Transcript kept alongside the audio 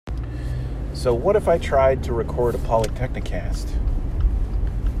So what if I tried to record a Polytechnicast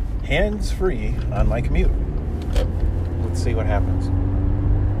hands-free on my commute? Let's see what happens.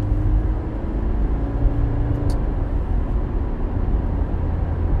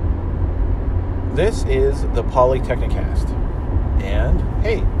 This is the Polytechnicast. And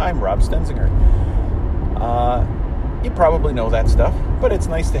hey, I'm Rob Stenzinger. You probably know that stuff, but it's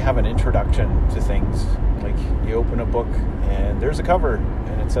nice to have an introduction to things. Like you open a book and there's a cover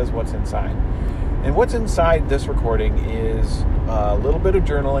and it says what's inside. And what's inside this recording is a little bit of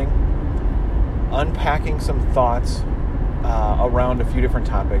journaling, unpacking some thoughts around a few different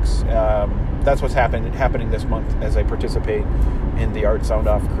topics. That's what's happening this month as I participate in the Art Sound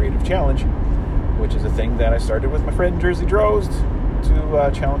Off Creative Challenge, which is a thing that I started with my friend Jersey Drozd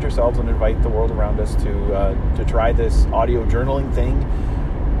to challenge ourselves and invite the world around us to try this audio journaling thing,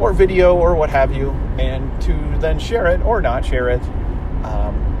 or video, or what have you, and to then share it or not share it.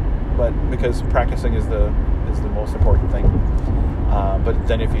 But because practicing is the most important thing. But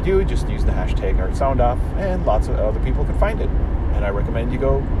then if you do, just use the hashtag ArtSoundOff, and lots of other people can find it. And I recommend you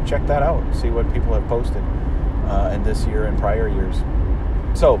go check that out, see what people have posted in this year and prior years.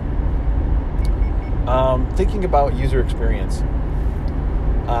 So, thinking about user experience,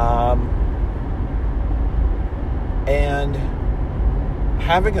 and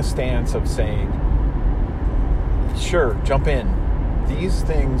having a stance of saying, sure, jump in. These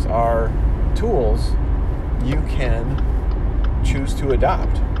things are tools you can choose to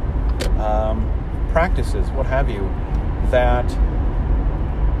adopt, practices, what have you, that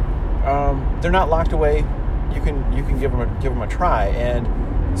they're not locked away. You can give them a try,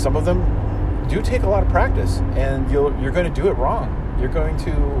 and some of them do take a lot of practice, and you're going to do it wrong. You're going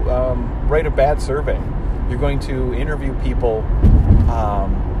to write a bad survey. You're going to interview people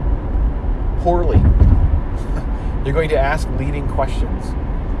poorly. You're going to ask leading questions.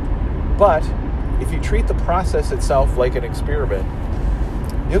 But if you treat the process itself like an experiment,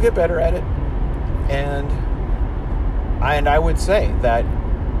 you'll get better at it. And I would say that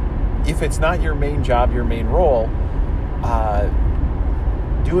if it's not your main job, your main role,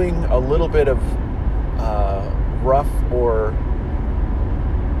 doing a little bit of rough or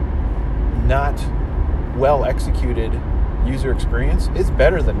not well executed user experience is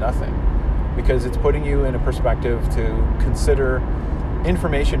better than nothing, because it's putting you in a perspective to consider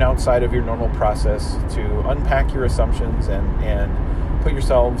information outside of your normal process, to unpack your assumptions and put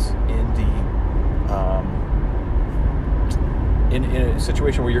yourselves in in a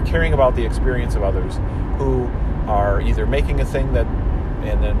situation where you're caring about the experience of others who are either making a thing that,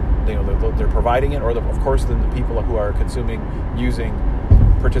 and then they're providing it, or of course then the people who are consuming, using,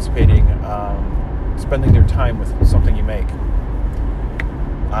 participating, spending their time with something you make.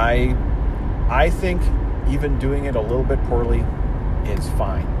 I think even doing it a little bit poorly is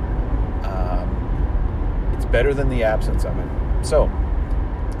fine. It's better than the absence of it. So,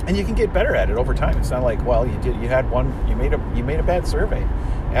 and you can get better at it over time. It's not like, well, you made a bad survey.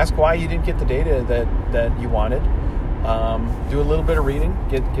 Ask why you didn't get the data that you wanted. Do a little bit of reading.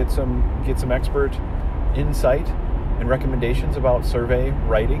 Get some expert insight and recommendations about survey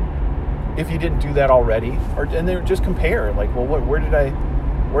writing, if you didn't do that already, and then just compare. Like, well, where did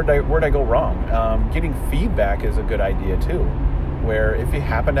I go wrong? Getting feedback is a good idea too. Where if you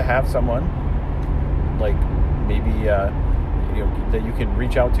happen to have someone, like maybe that you can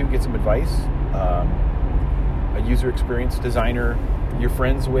reach out to, get some advice, a user experience designer you're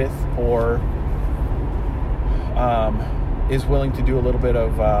friends with, or is willing to do a little bit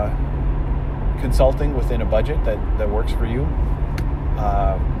of consulting within a budget that works for you,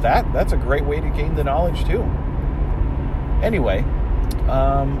 that's a great way to gain the knowledge too. Anyway,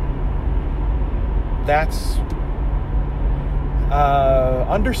 that's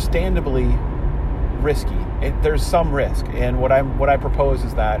understandably risky. There's some risk, and what I propose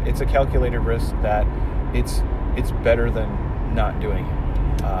is that it's a calculated risk, that it's better than not doing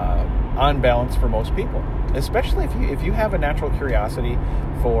it, on balance for most people, especially if you have a natural curiosity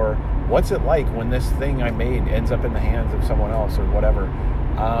for what's it like when this thing I made ends up in the hands of someone else or whatever.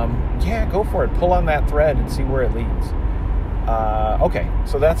 Yeah, go for it. Pull on that thread and see where it leads. Okay,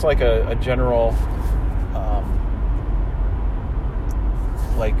 so that's like a general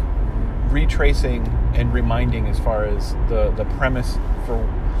like retracing and reminding as far as the premise for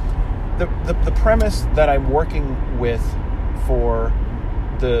the premise that I'm working with for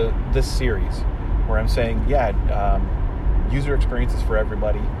this series, where I'm saying, user experience is for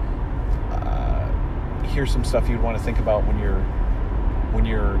everybody. Here's some stuff you'd want to think about when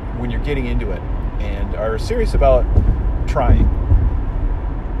you're getting into it, and are serious about trying,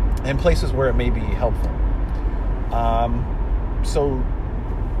 and places where it may be helpful. So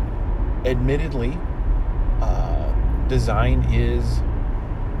admittedly, design is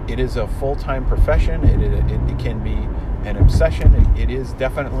a full-time profession. It can be an obsession. It is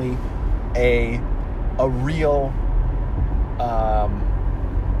definitely a real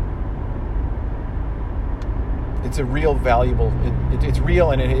it's a real valuable it's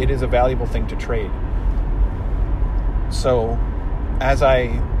real, and it is a valuable thing to trade. So as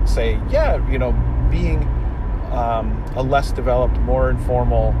I say, being a less developed, more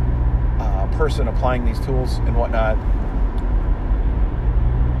informal person applying these tools and whatnot,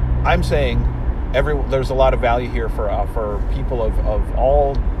 I'm saying there's a lot of value here for people of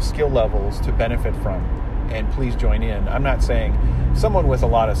all skill levels to benefit from, and please join in. I'm not saying someone with a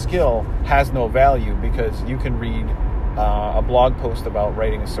lot of skill has no value, because you can read a blog post about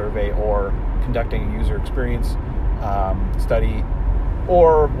writing a survey or conducting a user experience study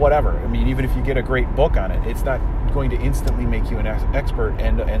or whatever. I mean, even if you get a great book on it, it's not going to instantly make you an expert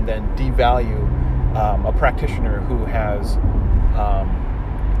and then devalue a practitioner who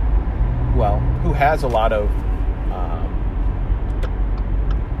has a lot of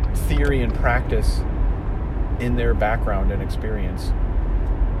theory and practice in their background and experience,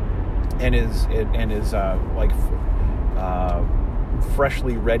 and is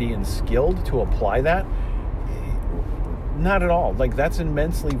freshly ready and skilled to apply that. Not at all. Like, that's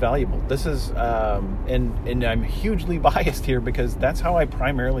immensely valuable. This is, and I'm hugely biased here, because that's how I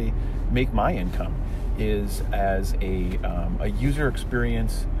primarily make my income, is as a user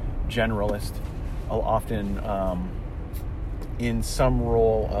experience generalist, often in some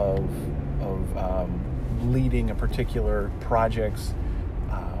role of leading a particular project's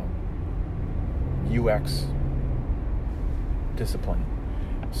UX discipline.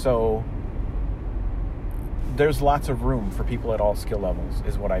 So there's lots of room for people at all skill levels,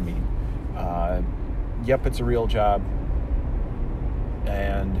 is what I mean. Yep, it's a real job,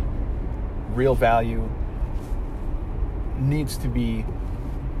 and real value needs to be,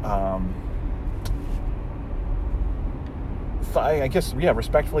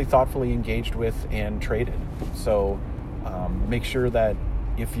 respectfully, thoughtfully engaged with and traded. So make sure that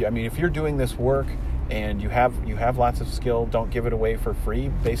if you're doing this work and you have lots of skill, don't give it away for free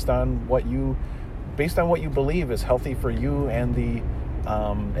based on what you believe is healthy for you and the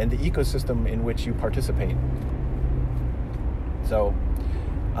ecosystem in which you participate. So,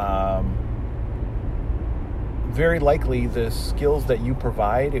 very likely the skills that you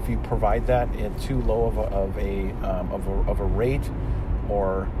provide, if you provide that at too low of a rate,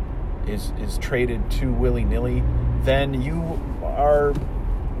 or is traded too willy-nilly, then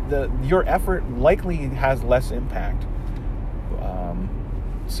your effort likely has less impact,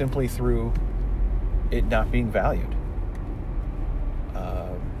 simply through it not being valued.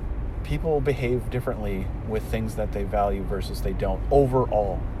 People behave differently with things that they value versus they don't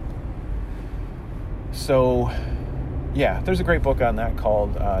overall. So, yeah, there's a great book on that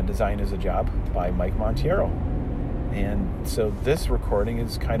called Design is a Job by Mike Monteiro. And so this recording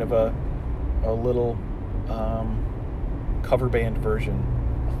is kind of a little cover band version,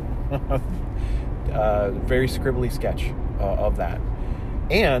 very scribbly sketch of that.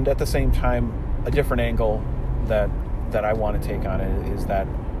 And at the same time, a different angle that I want to take on it is that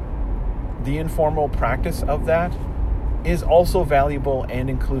the informal practice of that is also valuable and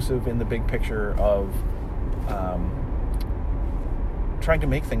inclusive in the big picture of trying to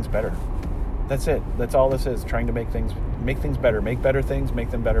make things better. That's it. That's all this is. Trying to make things better. Make better things.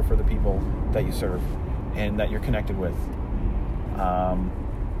 Make them better for the people that you serve and that you're connected with.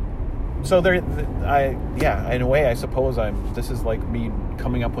 So in a way, I suppose this is like me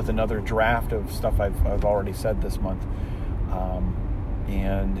coming up with another draft of stuff I've already said this month.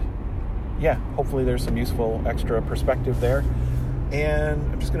 And yeah, hopefully there's some useful extra perspective there. And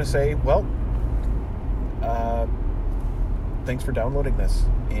I'm just going to say, thanks for downloading this,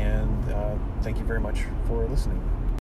 and thank you very much for listening.